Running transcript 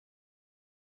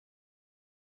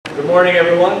Good morning,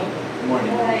 everyone. Good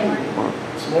morning.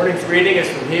 This morning's reading is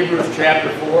from Hebrews chapter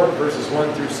 4, verses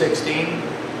 1 through 16.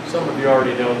 Some of you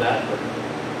already know that, but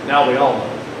now we all know.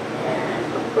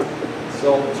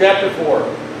 So, chapter 4.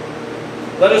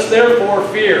 Let us therefore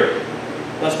fear,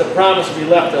 lest the promise be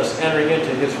left us entering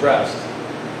into his rest.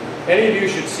 Any of you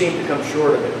should seem to come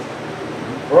short of it.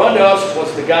 For unto us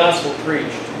was the gospel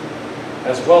preached,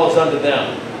 as well as unto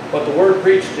them. But the word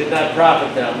preached did not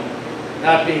profit them,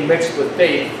 not being mixed with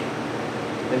faith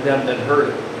in them that heard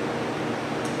it.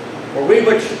 For we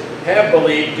which have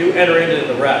believed do enter into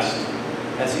the rest.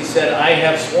 As he said, I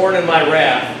have sworn in my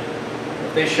wrath,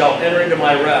 that they shall enter into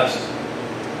my rest,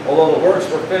 although the works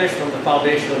were finished from the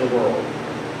foundation of the world.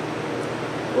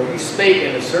 For he spake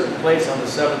in a certain place on the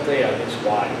seventh day on this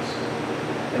wise.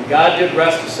 And God did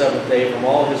rest the seventh day from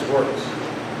all his works.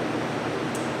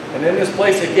 And in this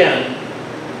place again,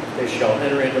 they shall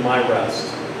enter into my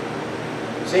rest.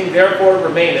 Seeing therefore it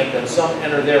remaineth that some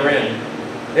enter therein,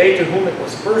 they to whom it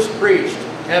was first preached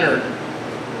entered,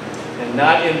 and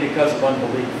not in because of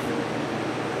unbelief.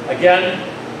 Again,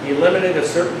 he limited a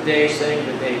certain day, saying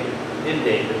to David, in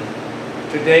David,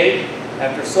 today,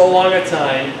 after so long a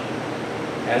time,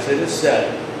 as it is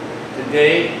said,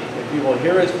 today, if you will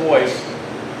hear his voice,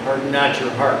 harden not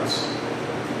your hearts.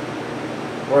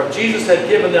 For if Jesus had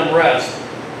given them rest,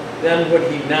 then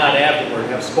would he not afterward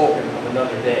have spoken of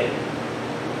another day.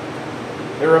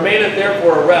 There remaineth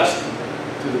therefore a rest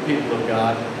to the people of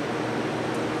God.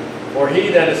 For he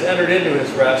that is entered into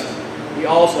his rest, he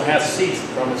also hath ceased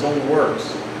from his own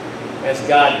works, as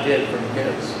God did from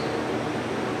his.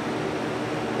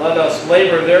 Let us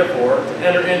labor therefore to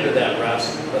enter into that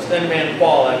rest, lest any man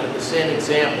fall after the same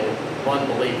example of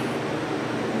unbelief.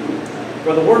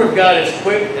 For the word of God is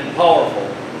quick and powerful,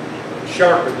 and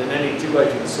sharper than any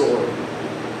two-edged sword,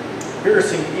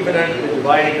 piercing even unto the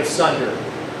dividing asunder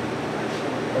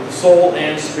of the soul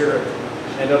and spirit,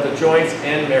 and of the joints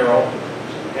and marrow,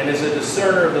 and is a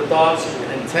discerner of the thoughts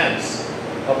and intents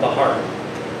of the heart.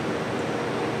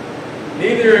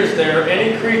 Neither is there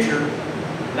any creature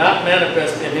not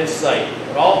manifest in his sight,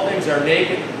 but all things are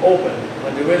naked, open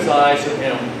unto his eyes of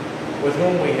him with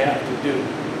whom we have to do.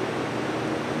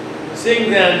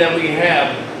 Seeing then that we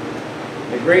have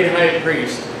a great high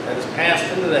priest that has passed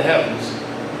into the heavens,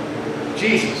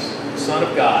 Jesus, the Son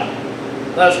of God,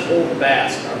 let us hold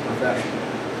fast our profession.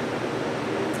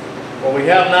 For we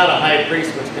have not a high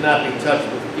priest which cannot be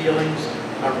touched with feelings,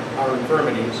 our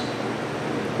infirmities,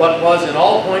 but was in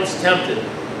all points tempted,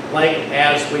 like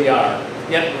as we are,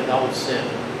 yet without sin.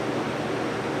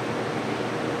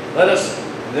 Let us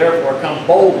therefore come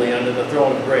boldly unto the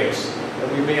throne of grace,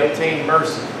 that we may obtain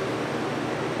mercy,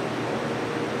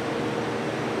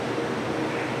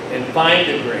 and find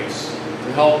the grace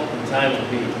to help in time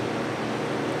of need.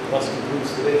 Thus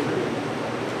concludes today's reading.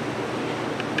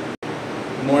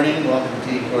 Good morning. Welcome to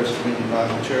Ecorse Community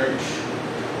Bible Church.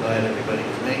 Glad everybody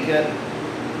could make it.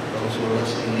 Those who are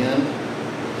listening in,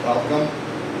 welcome.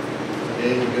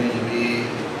 Today we're going to be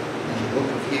in the book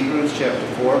of Hebrews, chapter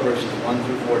 4, verses 1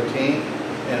 through 14.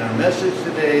 And our message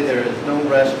today, there is no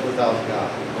rest without God.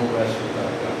 No rest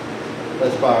without God.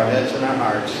 Let's bow our heads and our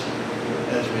hearts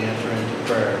as we enter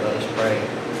into prayer. Let us pray.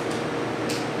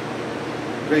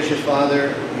 Gracious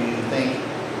Father,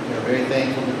 we are very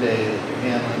thankful today that your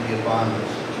hand might be upon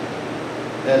us.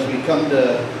 As we come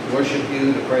to worship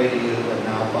you, to pray to you, and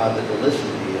now, Father, to listen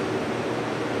to you.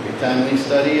 Every time we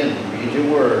study and read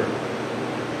your word,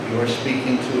 you are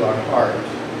speaking to our heart.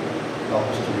 Help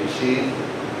us to receive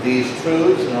these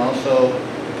truths and also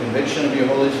the conviction of your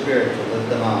Holy Spirit to live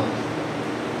them out.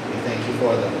 We thank you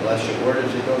for them. Bless your word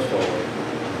as it goes forward.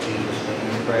 In Jesus'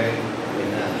 name we pray.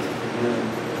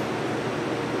 Amen.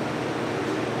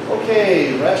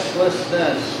 Okay,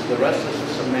 restlessness. The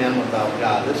restlessness of man without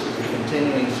God. This is a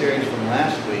continuing series from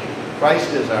last week. Christ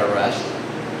is our rest.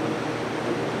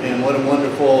 And what a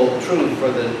wonderful truth for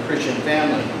the Christian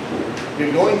family.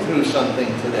 You're going through something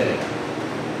today.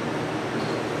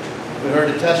 We heard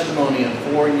a testimony of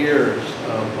 4 years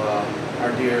of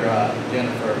our dear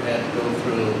Jennifer had to go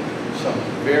through some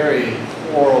very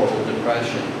horrible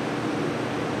depression.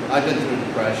 I've been through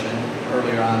depression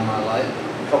earlier on in my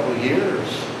life, a couple of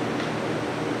years.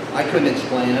 I couldn't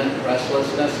explain it,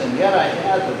 restlessness, and yet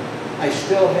I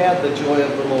still had the joy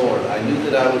of the Lord. I knew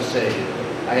that I was saved.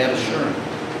 I had assurance.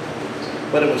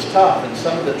 But it was tough, and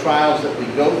some of the trials that we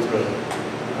go through,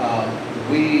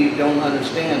 we don't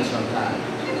understand sometimes.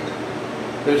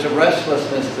 There's a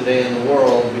restlessness today in the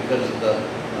world because of the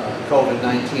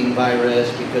COVID-19 virus,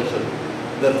 because of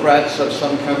the threats of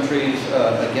some countries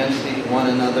against one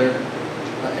another,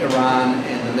 Iran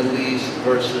and the Middle East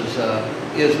versus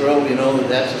Israel, we know that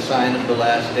that's a sign of the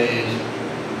last days.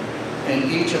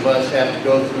 And each of us have to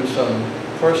go through some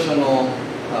personal,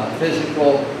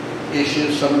 physical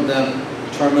issues, some of them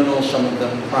terminal, some of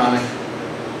them chronic.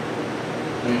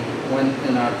 We went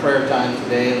in our prayer time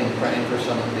today and we're praying for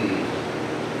some of these.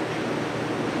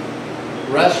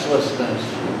 Restlessness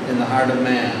in the heart of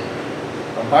man,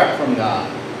 apart from God.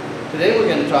 Today we're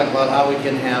going to talk about how we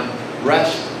can have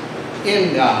rest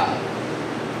in God.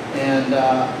 And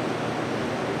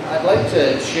I'd like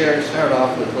to start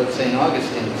off with what St.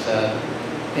 Augustine said,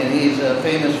 and he's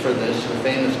famous for this, a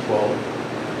famous quote.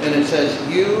 And it says,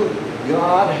 "You,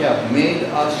 God, have made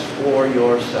us for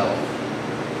yourself.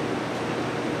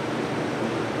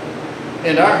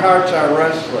 And our hearts are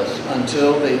restless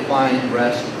until they find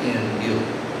rest in you."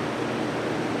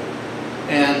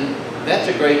 And that's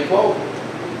a great quote.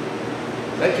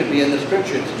 That could be in the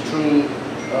scripture. It's a true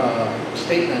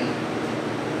statement.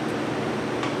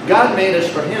 God made us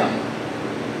for Him.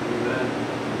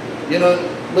 You know,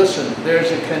 listen,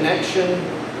 there's a connection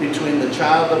between the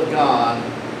child of God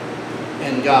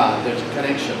and God. There's a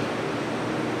connection.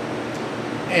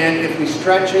 And if we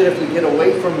stretch it, if we get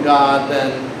away from God,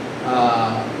 then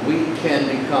we can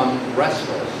become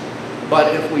restless.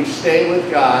 But if we stay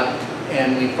with God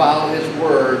and we follow His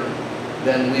Word,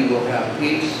 then we will have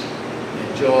peace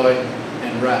and joy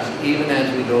and rest, even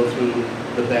as we go through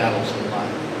the battles in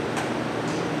life.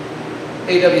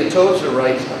 A.W. Tozer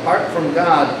writes, "Apart from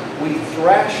God, we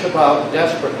thrash about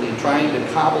desperately trying to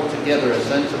cobble together a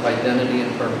sense of identity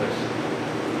and purpose,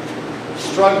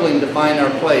 struggling to find our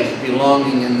place,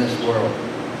 belonging in this world.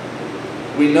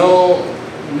 We know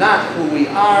not who we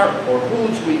are or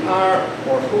whose we are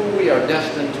or who we are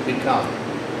destined to become.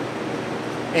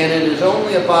 And it is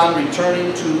only upon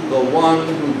returning to the one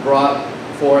who brought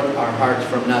forth our hearts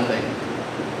from nothing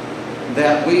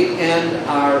that we end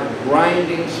our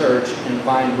grinding search and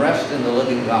find rest in the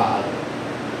living God,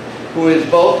 who is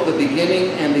both the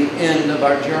beginning and the end of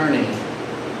our journey.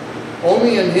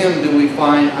 Only in Him do we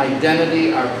find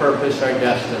identity, our purpose, our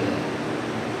destiny."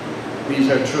 These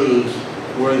are truths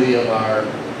worthy of our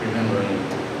remembering.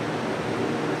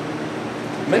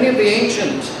 Many of the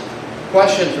ancient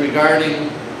questions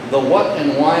regarding the what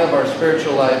and why of our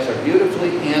spiritual lives are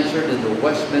beautifully answered in the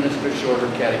Westminster Shorter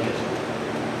Catechism.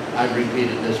 I've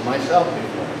repeated this myself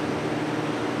before.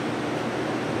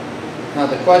 Now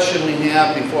the question we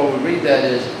have before we read that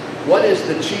is, what is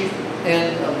the chief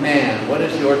end of man? What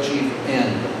is your chief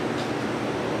end?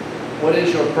 What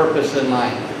is your purpose in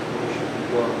life?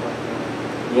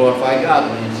 Glorify God,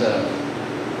 when He says.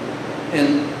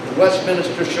 And the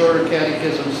Westminster Shorter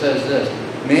Catechism says this: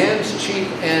 man's chief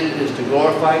end is to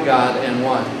glorify God and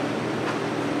what?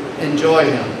 Enjoy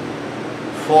Him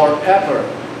forever.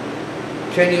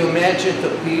 Can you imagine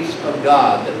the peace of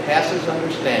God that passes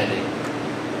understanding?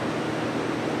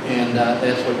 And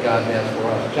that's what God has for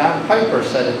us. John Piper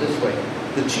said it this way: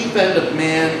 the chief end of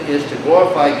man is to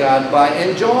glorify God by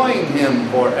enjoying Him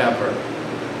forever.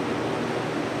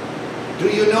 Do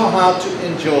you know how to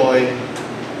enjoy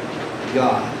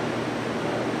God?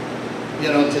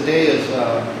 You know, today as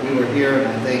we were here, and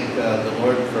I thank the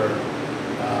Lord for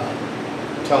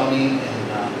Tony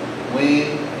and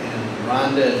Wayne and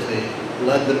Rhonda as they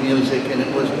led the music, and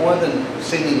it was more than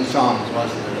singing songs,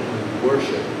 wasn't it? It was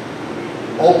worship.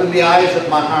 Open the eyes of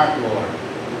my heart, Lord.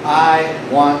 I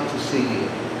want to see you.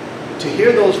 To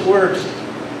hear those words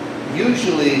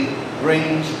usually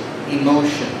brings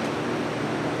emotion.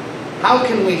 How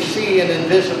can we see an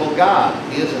invisible God?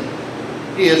 He isn't.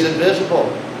 He is invisible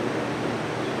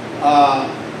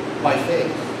by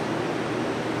faith.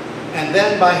 And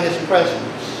then by His presence.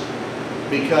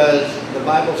 Because the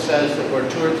Bible says that where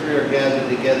 2 or 3 are gathered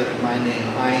together in my name,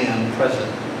 I am present.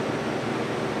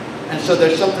 And so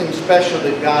there's something special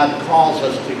that God calls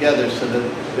us together so that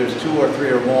there's 2 or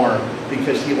 3 or more,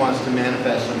 because He wants to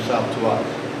manifest Himself to us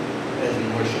as we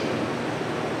worship Him.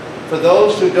 For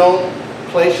those who don't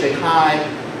place a high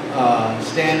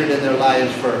standard in their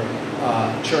lives for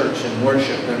church and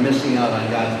worship, they're missing out on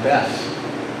God's best.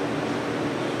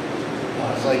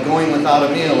 It's like going without a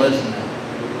meal, isn't it?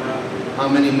 How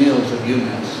many meals have you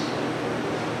missed?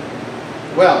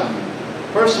 Well,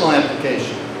 personal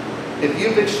application. If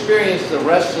you've experienced the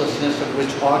restlessness of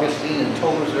which Augustine and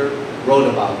Tozer wrote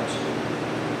about,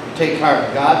 take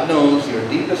heart. God knows your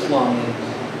deepest longings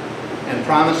and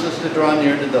promises to draw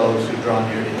near to those who draw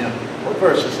near to Him. What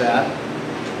verse is that?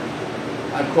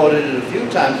 I've quoted it a few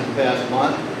times in the past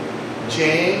month.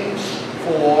 James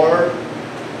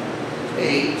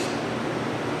 4:8.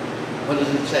 What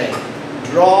does it say?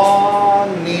 Draw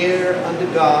near unto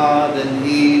God, and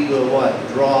He will what?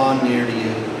 Draw near to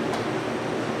you.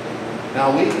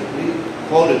 Now we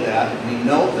quoted that, and we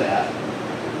know that,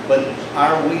 but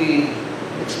are we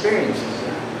experiencing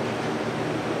that?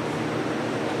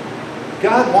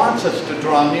 God wants us to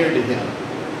draw near to Him.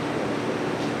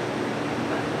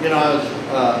 You know, I was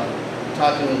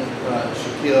talking with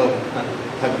Shaquille.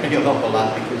 I bring him up a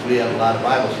lot because we have a lot of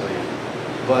Bible studies.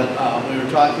 But we were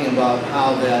talking about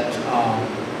how that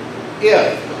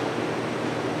if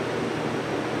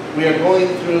we are going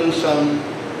through some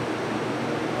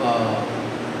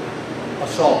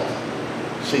assault,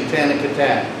 satanic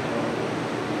attack,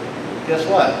 guess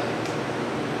what?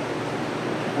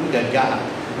 We got God.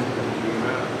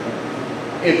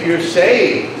 If you're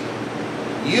saved,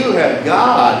 you have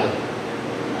God.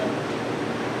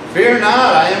 Fear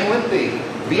not, I am with thee.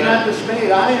 Be not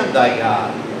dismayed, I am thy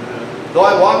God. Though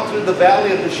I walk through the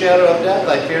valley of the shadow of death,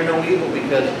 I fear no evil,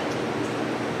 because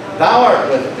thou art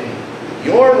with me.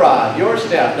 Your rod, your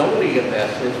staff. Nobody get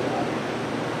past his rod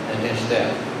and his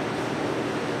staff.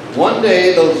 One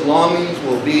day those longings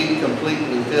will be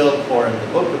completely filled, for in the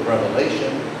book of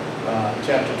Revelation,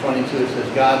 chapter 22, it says,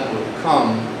 God will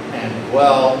come and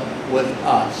dwell with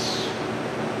us.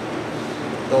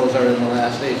 Those are in the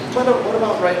last days. What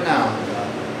about right now?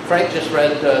 Frank just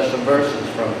read some verses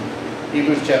from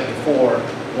Hebrews chapter 4,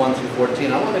 1 through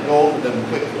 14. I want to go over them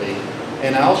quickly.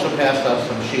 And I also passed out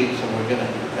some sheets, and we're going to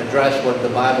address what the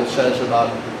Bible says about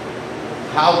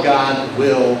how God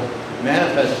will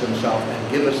manifest Himself and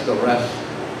give us the rest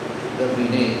that we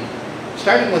need.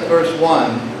 Starting with verse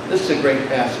 1, this is a great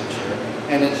passage here.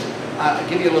 And I'll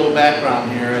give you a little background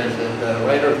here, is that the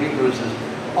writer of Hebrews is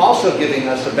also giving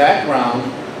us a background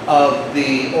of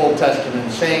the Old Testament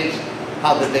saints,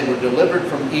 how that they were delivered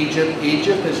from Egypt.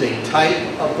 Egypt is a type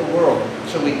of the world.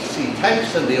 So we see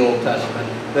types in the Old Testament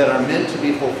that are meant to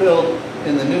be fulfilled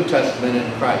in the New Testament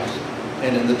in Christ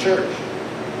and in the church.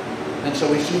 And so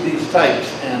we see these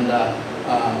types, and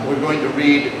we're going to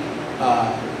read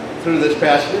through this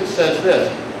passage. It says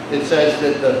this. It says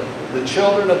that the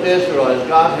children of Israel, as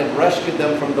God had rescued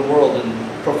them from the world and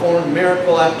performed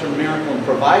miracle after miracle and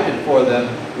provided for them,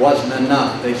 wasn't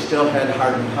enough. They still had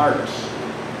hardened hearts.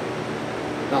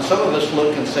 Now some of us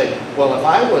look and say, well, if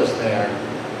I was there,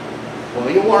 well,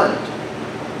 you weren't.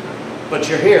 But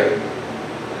you're here.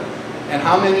 And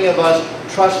how many of us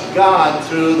trust God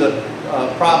through the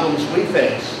problems we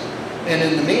face? And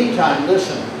in the meantime,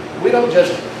 listen, we don't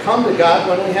just come to God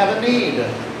when we have a need.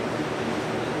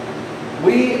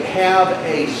 We have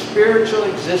a spiritual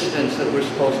existence that we're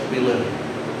supposed to be living.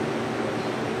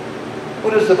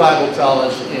 What does the Bible tell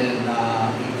us in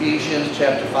Ephesians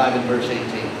chapter 5 and verse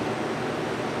 18?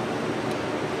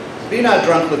 Be not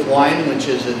drunk with wine, which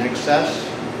is in excess,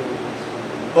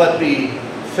 but be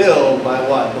filled by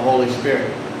what? The Holy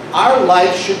Spirit. Our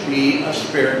life should be a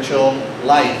spiritual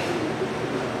life.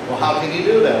 Well, how can you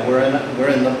do that? We're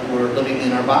living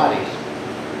in our bodies.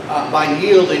 By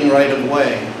yielding right of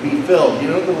way. Be filled. You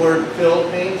know what the word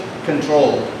filled means?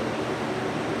 Controlled.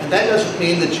 And that doesn't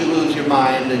mean that you lose your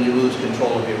mind and you lose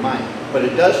control of your mind. But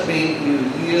it does mean you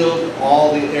yield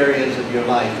all the areas of your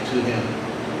life to Him.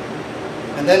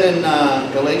 And then in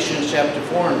Galatians chapter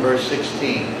 4 and verse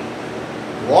 16.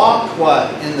 Walk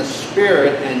what? In the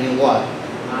Spirit, and you what?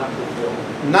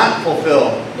 Not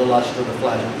fulfill the lust of the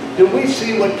flesh. Do we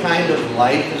see what kind of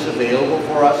life is available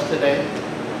for us today?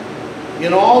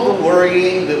 In all the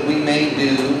worrying that we may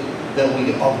do, that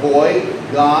we avoid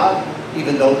God,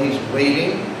 even though He's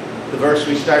waiting. The verse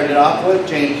we started off with,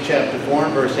 James chapter 4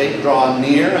 and verse 8, draw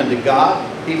near unto God,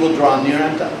 He will draw near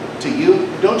unto you.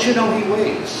 Don't you know He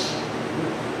waits?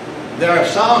 There are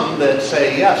some that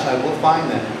say, yes, I will find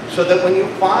that. So that when you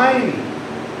find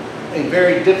a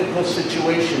very difficult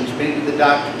situation, maybe the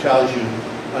doctor tells you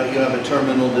you have a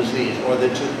terminal disease, or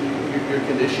that your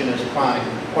condition is chronic,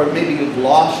 or maybe you've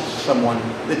lost someone,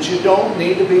 that you don't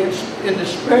need to be in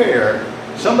despair.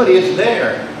 Somebody is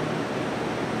there.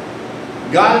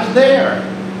 God is there.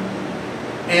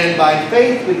 And by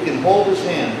faith we can hold His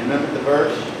hand. Remember the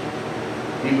verse?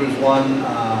 Hebrews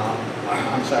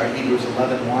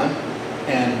 11:1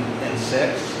 and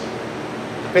 6.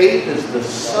 Faith is the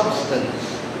substance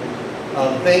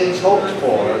of things hoped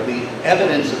for, the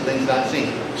evidence of things not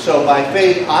seen. So by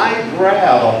faith I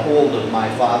grab a hold of my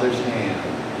Father's hand.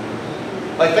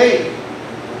 By faith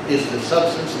is the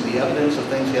substance and the evidence of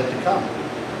things yet to come.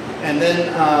 And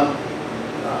then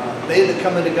they that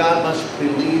come into God must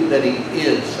believe that He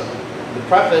is. So the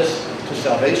preface to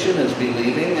salvation is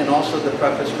believing, and also the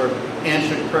preface for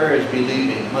answered prayer is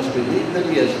believing. Must believe that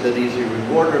He is, that He's a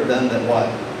rewarder of them that what?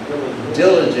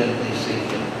 Diligently seek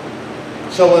Him.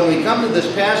 So when we come to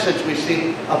this passage, we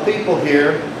see a people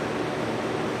here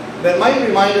that might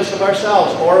remind us of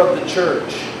ourselves or of the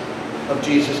church. of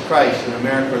Jesus Christ in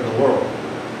America or the world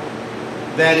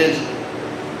that is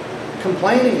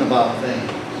complaining about things,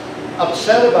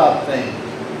 upset about things,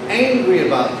 angry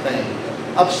about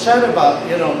things, upset about,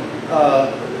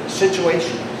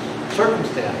 situations,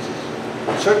 circumstances.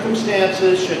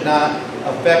 Circumstances should not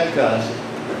affect us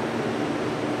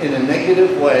in a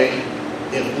negative way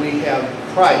if we have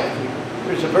Christ.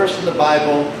 There's a verse in the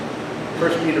Bible,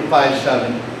 1 Peter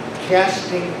 5:7,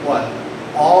 casting what?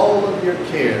 All of your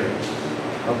cares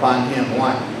upon Him.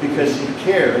 Why? Because He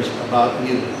cares about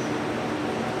you.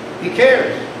 He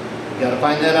cares. You got to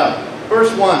find that out.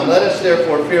 Verse 1, let us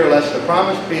therefore fear lest the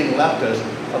promise being left us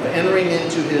of entering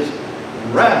into His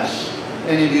rest,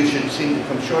 any of you should seem to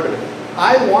come short of it.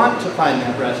 I want to find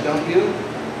that rest, don't you?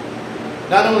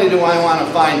 Not only do I want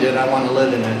to find it, I want to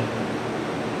live in it.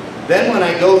 Then when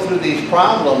I go through these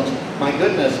problems, my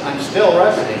goodness, I'm still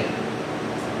resting.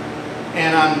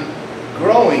 And I'm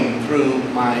growing through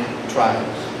my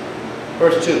trials.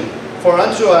 Verse 2, for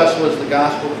unto us was the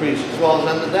gospel preached as well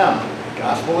as unto them. The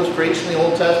gospel was preached in the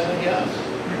Old Testament, yes.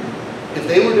 If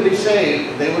they were to be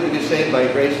saved, they were to be saved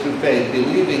by grace through faith,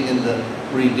 believing in the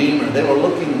Redeemer. They were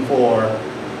looking for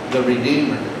the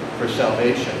Redeemer for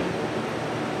salvation.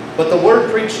 But the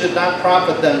word preached did not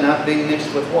profit them, not being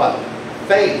mixed with what?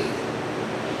 Faith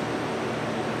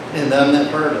in them that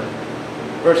heard it.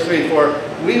 Verse 3, for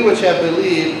we which have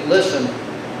believed, listen,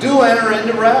 do enter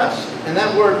into rest. And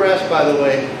that word rest, by the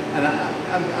way, and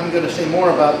I'm going to say more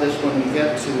about this when we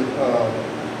get to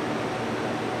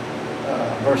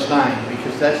verse 9,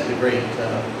 because that's the great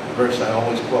verse I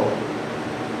always quote.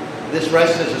 This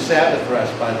rest is a Sabbath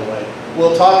rest, by the way.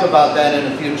 We'll talk about that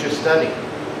in a future study.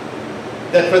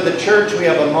 That for the church, we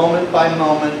have a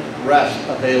moment-by-moment rest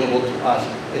available to us.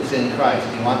 It's in Christ.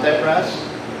 Do you want that rest?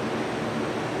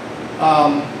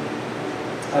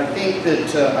 I think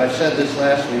that I said this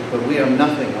last week, but we are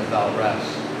nothing without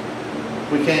rest.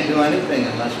 We can't do anything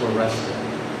unless we're rested.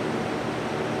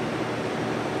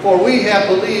 For we have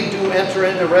believed, do enter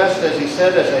into rest, as He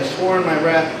said, as I swore in my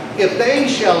wrath, if they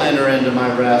shall enter into my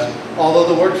rest,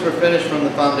 although the works were finished from the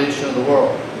foundation of the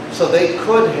world. So they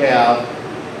could have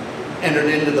entered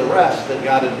into the rest that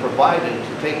God had provided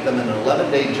to take them an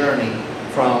 11-day journey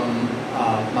from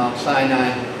Mount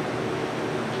Sinai,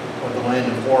 or the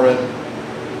land of Horeb,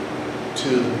 to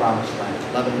the promised land.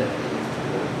 11 days.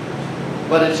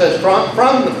 But it says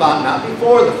from the not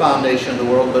before the foundation of the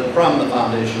world, but from the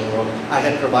foundation of the world, I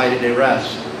had provided a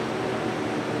rest.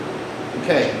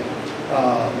 Okay.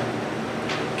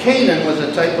 Canaan was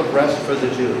a type of rest for the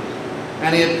Jews.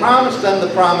 And He had promised them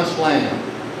the promised land.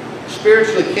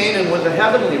 Spiritually, Canaan was a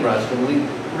heavenly rest. When we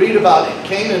read about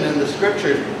Canaan in the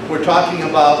Scriptures, we're talking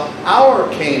about our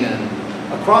Canaan.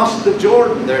 Across the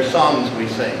Jordan, there are songs we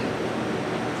sing.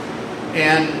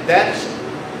 And that's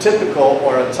typical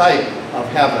or a type of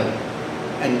heaven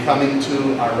and coming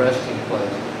to our resting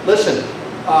place. Listen,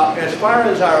 as far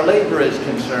as our labor is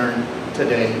concerned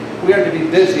today, we are to be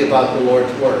busy about the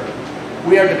Lord's work.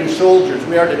 We are to be soldiers.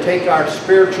 We are to take our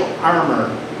spiritual armor.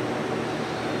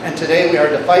 And today we are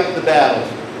to fight the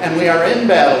battles. And we are in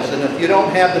battles. And if you don't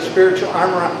have the spiritual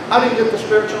armor on, how do you get the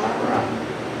spiritual armor on?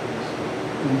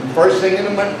 First thing in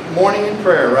the morning in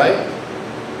prayer, right?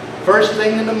 First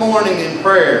thing in the morning in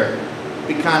prayer,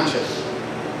 be conscious.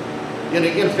 You're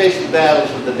going to face the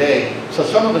battles of the day. So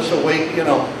some of us will wait,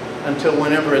 until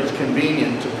whenever it's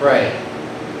convenient to pray.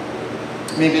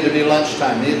 Maybe it'll be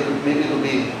lunchtime. Maybe it'll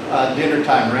be dinner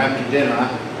time or after dinner.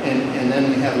 And then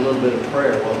we have a little bit of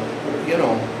prayer. Well,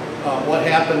 what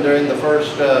happened during the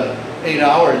first 8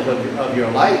 hours of your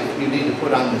life, you need to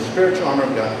put on the spiritual armor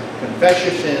of God. Confess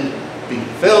your sin. Be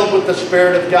filled with the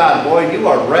Spirit of God. Boy, you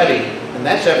are ready. And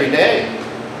that's every day.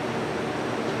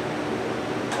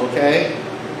 Okay?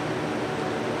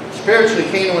 Spiritually,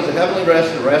 Canaan was a heavenly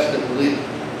rest, a rest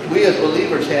that we as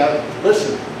believers have,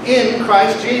 listen, in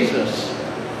Christ Jesus.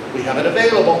 We have it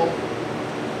available.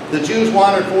 The Jews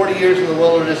wandered 40 years in the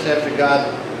wilderness after God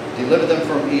delivered them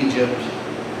from Egypt.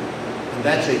 And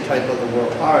that's a type of the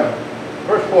world. All right.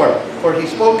 Verse 4. For He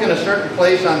spoke in a certain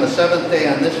place on the seventh day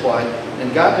on this wise,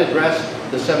 and God did rest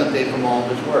the seventh day from all of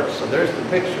His works. So there's the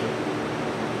picture.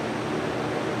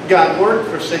 God worked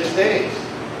for 6 days.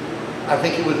 I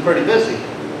think He was pretty busy.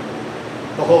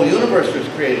 The whole universe was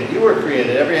created. You were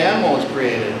created. Every animal was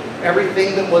created.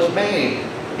 Everything that was made,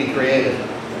 He created.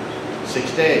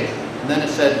 6 days. And then it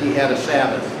said He had a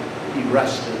Sabbath. He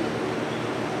rested.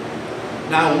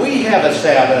 Now we have a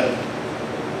Sabbath.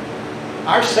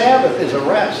 Our Sabbath is a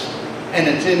rest. And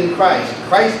it's in Christ.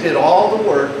 Christ did all the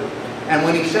work. And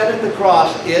when He said at the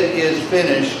cross, it is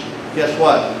finished, guess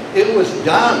what? It was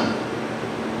done.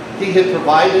 He had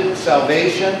provided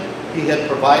salvation. He had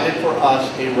provided for us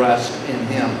a rest in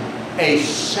Him. A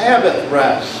Sabbath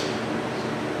rest.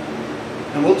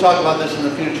 And we'll talk about this in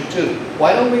the future too.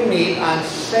 Why don't we meet on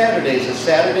Saturdays? Is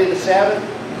Saturday the Sabbath?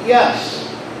 Yes.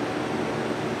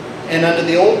 And under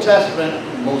the Old Testament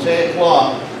Mosaic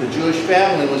law, the Jewish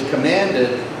family was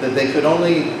commanded that they could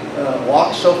only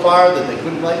walk so far, that they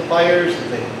couldn't light fires,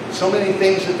 that so many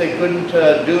things that they couldn't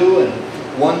do. And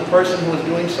one person who was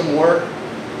doing some work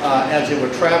as they were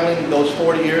traveling those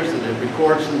 40 years, that it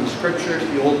records in the Scriptures,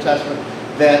 the Old Testament,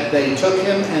 that they took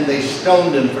him and they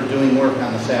stoned him for doing work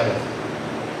on the Sabbath.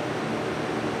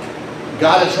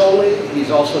 God is holy.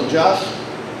 He's also just.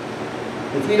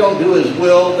 If we don't do His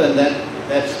will, then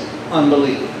that's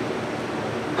unbelief.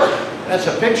 That's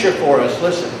a picture for us.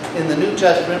 Listen, in the New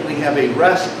Testament we have a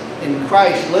rest in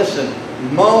Christ. Listen,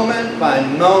 moment by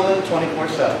moment,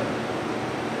 24/7.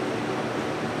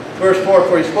 Verse 4,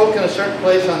 for He spoke in a certain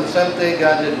place on the seventh day,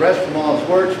 God did rest from all His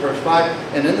works. Verse 5,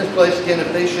 and in this place again,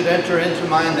 if they should enter into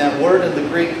mine, that word in the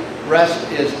Greek, rest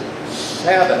is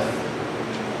Sabbath.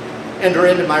 Enter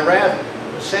into my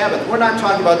Sabbath. We're not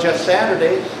talking about just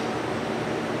Saturdays.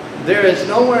 There is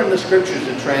nowhere in the Scriptures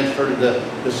that transferred the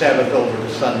Sabbath over to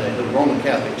Sunday. The Roman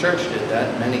Catholic Church did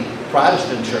that. Many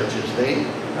Protestant churches, they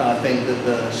think that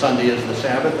the Sunday is the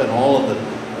Sabbath, and all of the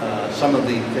some of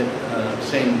the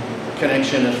same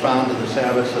connection is found to the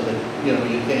Sabbath, so that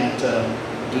you can't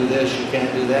do this, you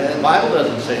can't do that. The Bible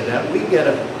doesn't say that.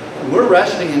 We're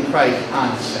resting in Christ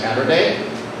on Saturday,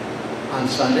 on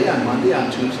Sunday, on Monday, on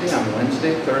Tuesday, on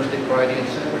Wednesday, Thursday, Friday, and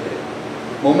Saturday.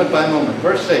 Moment by moment.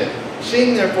 Verse 6.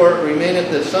 Seeing therefore it remaineth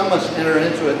that some must enter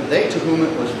into it, they to whom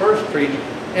it was first preached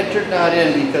entered not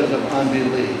in because of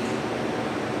unbelief.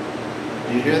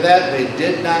 Do you hear that? They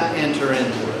did not enter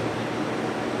into it.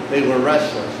 They were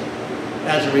restless.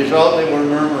 As a result, they were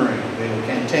murmuring. They were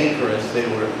cantankerous. They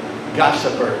were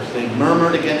gossipers. They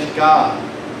murmured against God.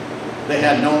 They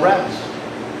had no rest.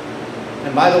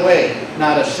 And by the way,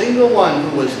 not a single one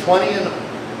who was 20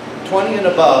 and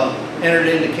above entered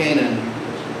into Canaan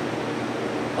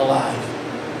alive.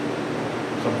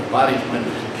 Some of the bodies went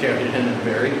carried in and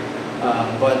buried,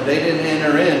 but they didn't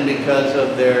enter in because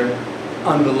of their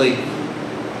unbelief,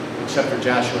 except for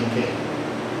Joshua and Caleb.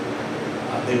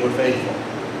 They were faithful.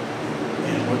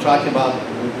 And we're talking about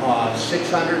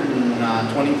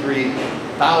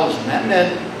 623,000. That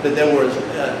meant that there was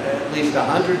at least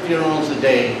 100 funerals a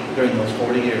day during those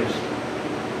 40 years.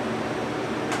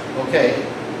 Okay,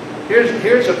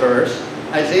 here's a verse.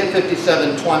 Isaiah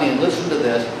 57:20, and listen to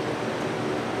this.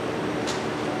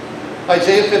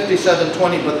 Isaiah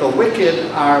 57:20, but the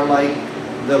wicked are like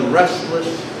the restless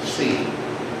sea.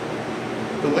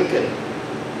 The wicked.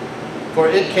 For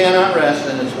it cannot rest,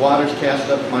 and its waters cast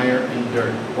up mire and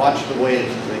dirt. Watch the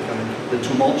waves as they come in, the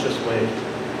tumultuous waves.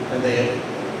 And they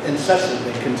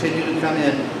incessantly continue to come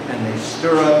in, and they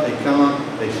stir up, they come up,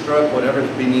 they stir up whatever's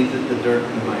beneath it, the dirt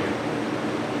and mire.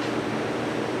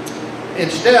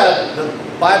 Instead, the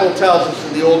Bible tells us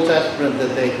in the Old Testament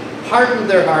that they hardened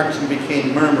their hearts and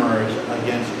became murmurers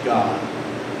against God.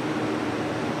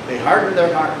 They hardened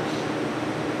their hearts.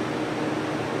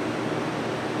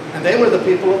 And they were the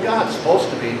people of God, supposed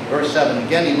to be. Verse 7,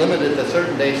 again, He limited the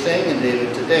certain day, saying in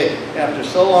David, today, after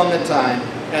so long a time,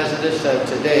 as it is said,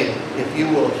 today, if you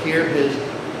will hear His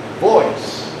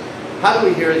voice. How do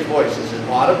we hear His voice? Is it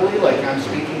audibly, like I'm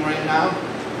speaking right now?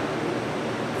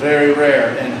 Very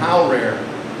rare. And how rare?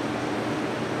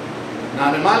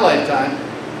 Not in my lifetime.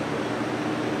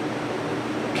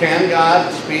 Can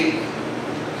God speak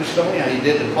to someone? Yeah, He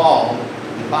did to Paul,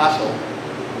 the apostle.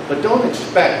 But don't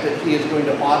expect that He is going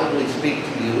to audibly speak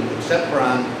to you, except for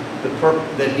on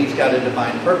that He's got a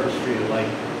divine purpose for you, like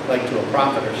to a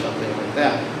prophet or something like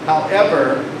that.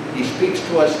 However, He speaks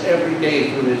to us every day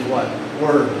through His what?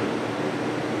 Word.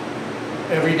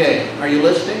 Every day. Are you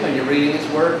listening? Are you reading His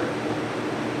Word?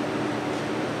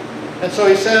 And so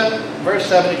He said, verse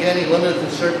 7 again, He limited the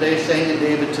certain day, saying to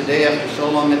David, today after so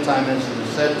long a time, as it is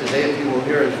said, today if you will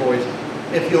hear His voice,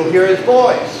 if you'll hear His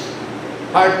voice,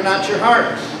 harden not your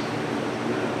hearts.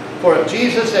 For if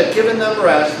Jesus had given them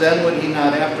rest, then would He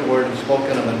not afterward have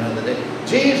spoken of another day.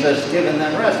 Jesus given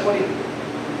them rest. What do you...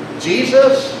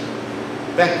 Jesus?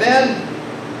 Back then?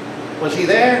 Was He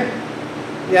there?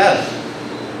 Yes.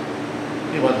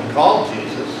 He wasn't called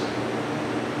Jesus.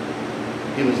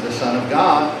 He was the Son of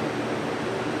God.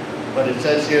 But it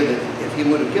says here that if He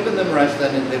would have given them rest,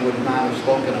 then they would not have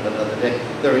spoken of another day.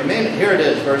 Here it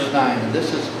is, verse 9, and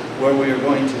this is where we are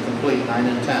going to complete 9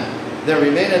 and 10. There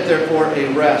remaineth therefore a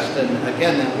rest, and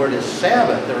again that word is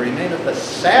Sabbath. There remaineth a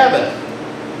Sabbath.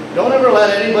 Don't ever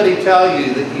let anybody tell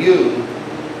you that you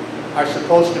are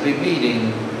supposed to be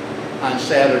meeting on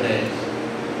Saturdays.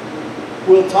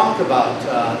 We'll talk about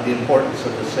the importance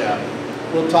of the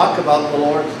Sabbath. We'll talk about the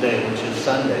Lord's Day, which is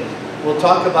Sunday. We'll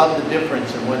talk about the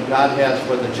difference in what God has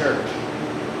for the church.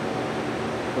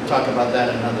 We'll talk about that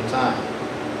another time.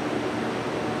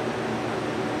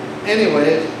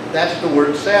 Anyways, that's the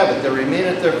word Sabbath. There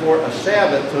remaineth therefore a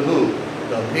Sabbath to who?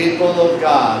 The people of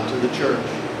God, to the church.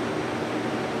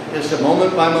 It's a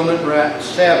moment-by-moment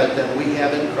Sabbath that we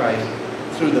have in Christ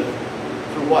through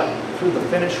what? Through the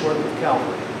finished work of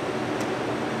Calvary.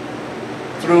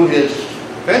 Through His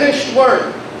finished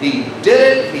work. He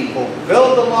did it. He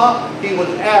fulfilled the law. He was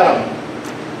Adam.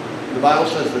 The Bible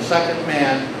says the second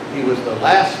man, he was the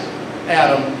last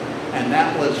Adam, and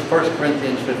that was 1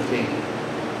 Corinthians 15.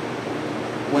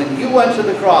 When you went to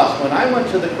the cross, when I went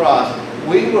to the cross,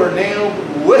 we were nailed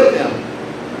with Him.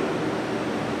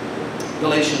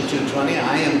 Galatians 2:20,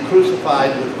 I am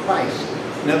crucified with Christ.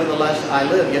 Nevertheless, I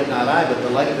live, yet not I, but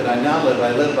the life that I now live,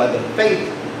 I live by the faith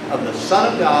of the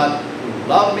Son of God, who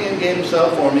loved me and gave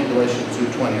Himself for me. Galatians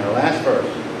 2:20, our last verse.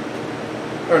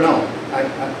 Or no,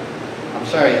 I'm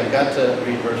sorry, I've got to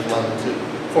read verse 11 too.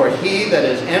 For he that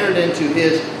is entered into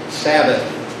His Sabbath,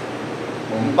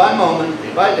 moment by moment,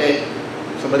 day by day.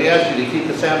 Somebody asked you, do you keep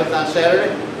the Sabbath on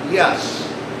Saturday?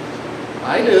 Yes,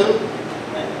 I do.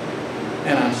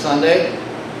 And on Sunday,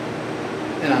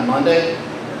 and on Monday,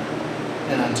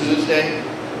 and on Tuesday,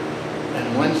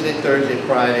 and Wednesday, Thursday,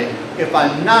 Friday. If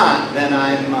I'm not, then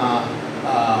I'm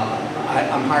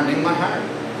hardening my heart,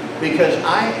 because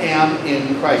I am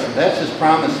in Christ. And that's His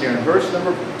promise here in verse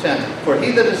number 10. For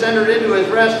he that has entered into His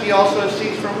rest, he also has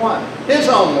ceased from what? His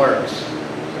own works.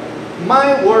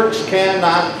 My works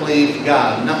cannot please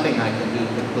God. Nothing I can do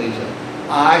can please Him.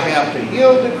 I have to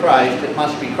yield to Christ. It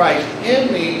must be Christ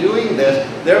in me doing this.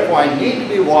 Therefore, I need to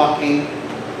be walking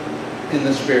in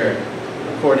the Spirit,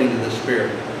 according to the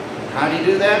Spirit. How do you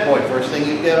do that? Boy, first thing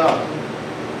you get up,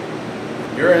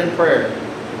 you're in prayer.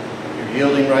 You're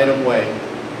yielding right away.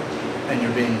 And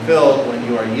you're being filled when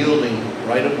you are yielding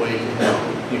right away to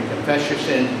Him. You confess your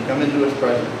sins, you come into His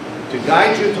presence to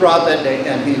guide you throughout that day,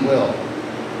 and He will.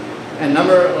 And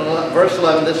verse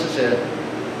 11, this is it.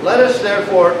 Let us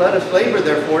labor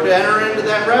therefore to enter into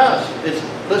that rest.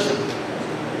 Listen,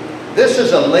 this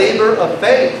is a labor of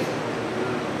faith.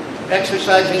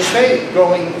 Exercising faith,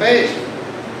 growing faith.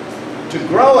 To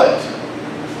grow it.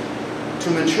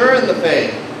 To mature in the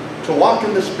faith. To walk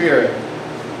in the Spirit.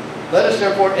 Let us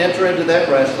therefore enter into that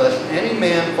rest, lest any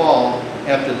man fall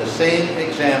after the same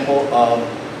example of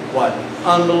what?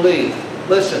 Unbelief.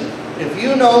 Listen, if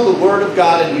you know the Word of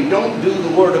God and you don't do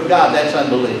the Word of God, that's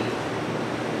unbelief.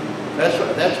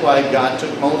 That's why God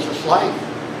took Moses' life.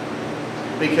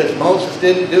 Because Moses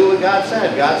didn't do what God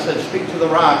said. God said, speak to the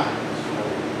rock.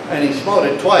 And he smote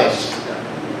it twice.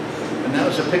 And that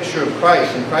was a picture of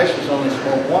Christ. And Christ was only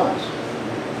smote once.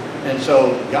 And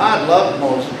so God loved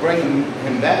Moses, bringing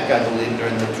him back, I believe,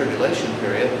 during the tribulation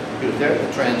period. He was there at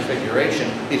the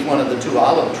transfiguration. He's one of the 2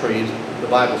 olive trees the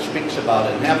Bible speaks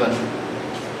about in heaven.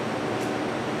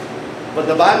 But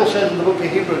the Bible says in the book of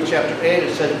Hebrews chapter 8,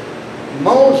 it said,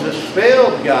 Moses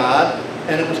failed God,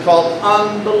 and it was called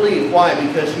unbelief. Why?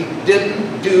 Because he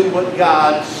didn't do what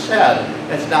God said.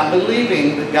 It's not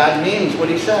believing that God means what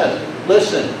He says.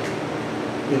 Listen,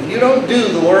 if you don't do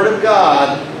the Word of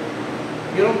God,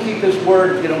 you don't keep His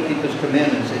Word, you don't keep His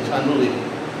commandments, it's unbelief.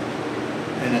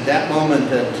 And at that moment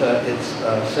that it's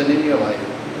sin in your life.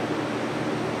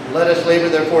 Let us labor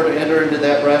therefore to enter into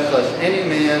that rest, lest any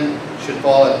man should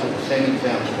fall into the same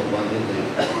example of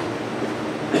unbelief.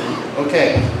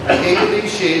 Okay, I gave you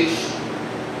these sheets.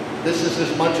 This is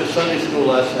as much a Sunday school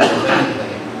lesson as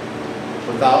anything.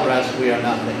 Without rest, we are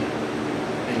nothing.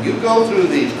 And you go through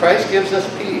these. Christ gives us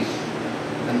peace,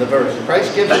 and the verse.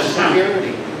 Christ gives us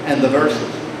security, and the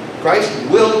verses. Christ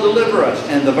will deliver us,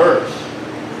 and the verse.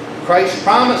 Christ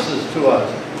promises to us,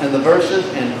 and the verses.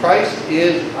 And Christ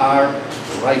is our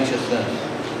righteousness.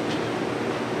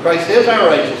 Christ is our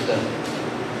righteousness.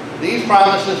 These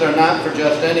promises are not for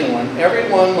just anyone.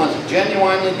 Everyone must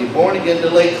genuinely be born again to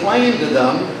lay claim to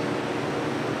them.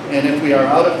 And if we are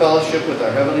out of fellowship with our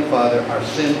Heavenly Father, our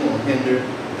sin will hinder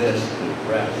this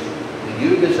rest. Do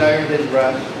you desire His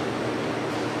rest?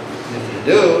 If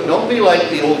you do, don't be like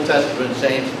the Old Testament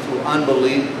saints through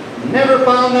unbelief. Never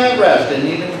found that rest and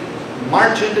even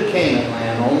march into Canaan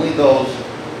land. Only those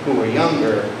who were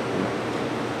younger.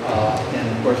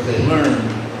 And of course they learned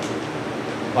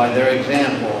by their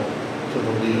example to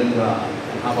believe in God.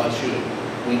 And how about you?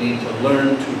 We need to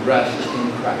learn to rest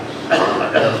in Christ.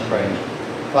 Let's pray.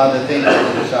 Father, thank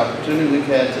you for this opportunity we've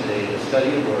had today to study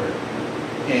your Word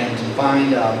and to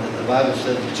find out that the Bible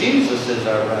says Jesus is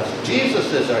our rest.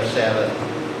 Jesus is our Sabbath.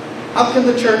 How can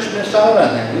the church miss out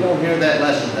on that? We don't hear that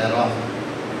lesson that often.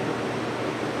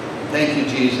 Thank you,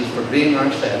 Jesus, for being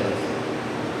our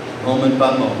Sabbath, moment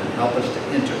by moment. Help us to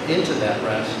enter into that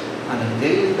rest on a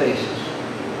daily basis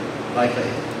by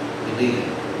faith, believing.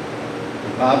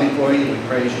 We bow before you, we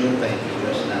praise you, and thank you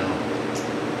just now.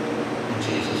 In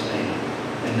Jesus' name.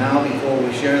 And now, before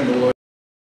we share in the Lord's